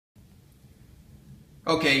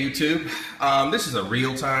Okay, YouTube, this is a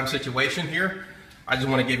real-time situation here. I just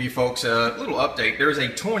want to give you folks a little update. There's a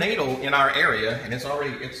tornado in our area, and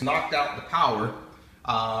it's knocked out the power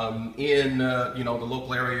in the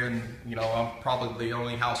local area, and I'm probably the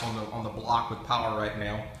only house on the block with power right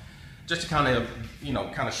now. Just to kind of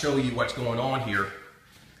show you what's going on here.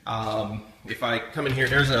 If I come in here,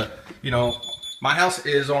 there's my house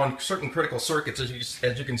is on certain critical circuits.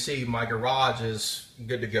 As you can see, my garage is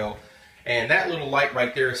good to go. And that little light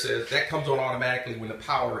right there says that comes on automatically when the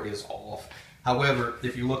power is off. However,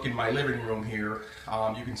 if you look in my living room here,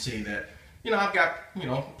 you can see that, I've got,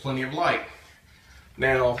 plenty of light.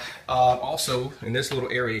 Now, also in this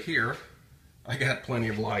little area here, I got plenty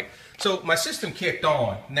of light. So my system kicked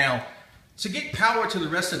on. Now, to get power to the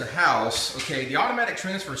rest of the house, okay, the automatic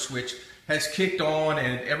transfer switch has kicked on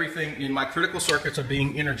and everything in my critical circuits are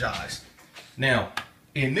being energized. Now,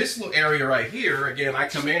 in this little area right here, again, I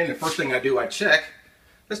come in, the first thing I do, I check.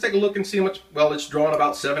 Let's take a look and see how much, well, it's drawing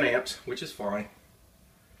about 7 amps, which is fine.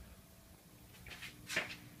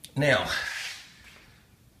 Now,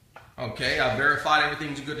 okay, I've verified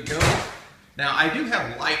everything's good to go. Now, I do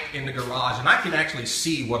have light in the garage, and I can actually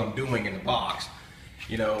see what I'm doing in the box.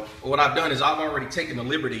 What I've done is I've already taken the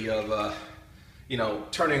liberty of,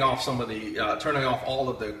 turning off turning off all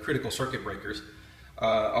of the critical circuit breakers.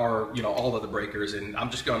 All of the breakers, and I'm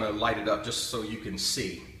just going to light it up just so you can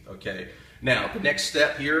see. Okay. Now the next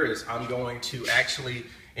step here is I'm going to actually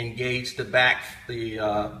engage the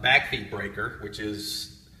backfeed breaker, which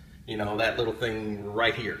is that little thing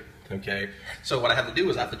right here. Okay. So what I have to do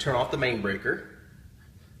is I have to turn off the main breaker.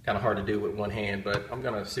 Kind of hard to do with one hand, but I'm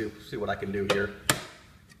going to see what I can do here.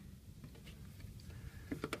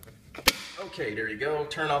 Okay, there you go.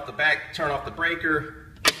 Turn off the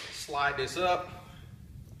breaker. Slide this up.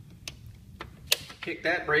 Kick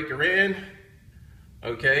that breaker in.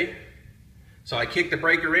 Okay, so I kick the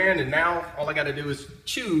breaker in, and now all I got to do is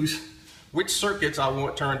choose which circuits I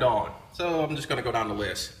want turned on. So I'm just going to go down the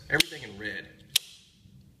list. Everything in red.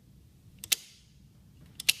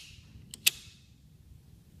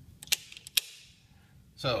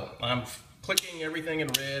 So I'm clicking everything in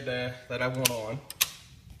red that I want on.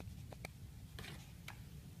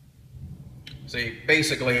 See,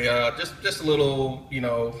 basically, just a little,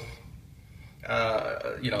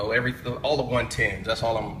 all the 110s. That's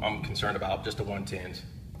all I'm concerned about, just the 110s.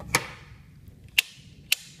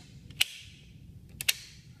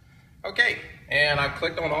 Okay, and I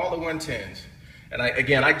clicked on all the 110s. And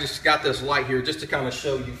I just got this light here just to kind of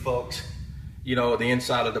show you folks, the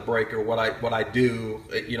inside of the breaker, what I do,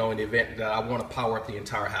 in the event that I want to power up the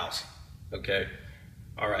entire house. Okay.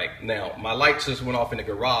 All right. Now my lights just went off in the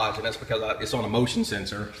garage, and that's because it's on a motion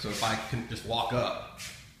sensor. So if I can just walk up,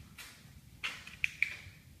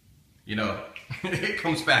 it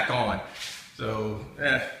comes back on. So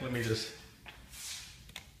let me just,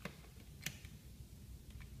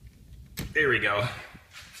 there we go.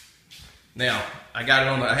 Now I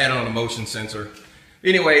had it on a motion sensor.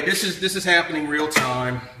 Anyway, this is happening real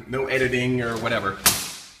time, no editing or whatever.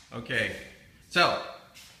 Okay, so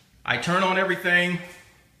I turn on everything.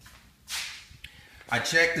 I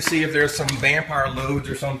check to see if there's some vampire loads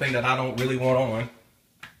or something that I don't really want on.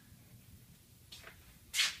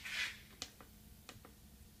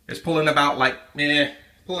 It's pulling about 9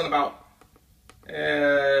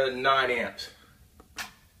 amps.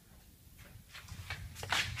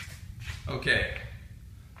 Okay.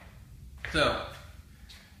 So,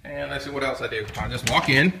 and let's see what else I do. I just walk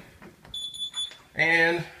in,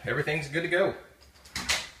 and everything's good to go.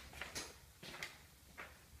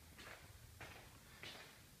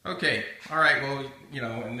 Okay. All right. Well,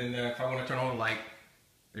 and then if I want to turn on the light,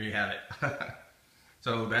 there you have it.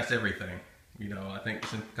 So that's everything. I think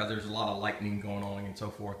because there's a lot of lightning going on and so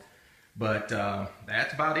forth. But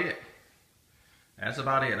that's about it. That's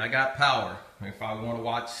about it. I got power. If I want to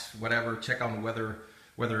watch whatever, check on the weather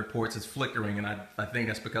reports, it's flickering, and I think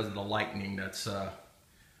that's because of the lightning that's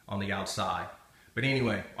on the outside. But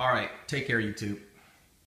anyway, all right. Take care, YouTube.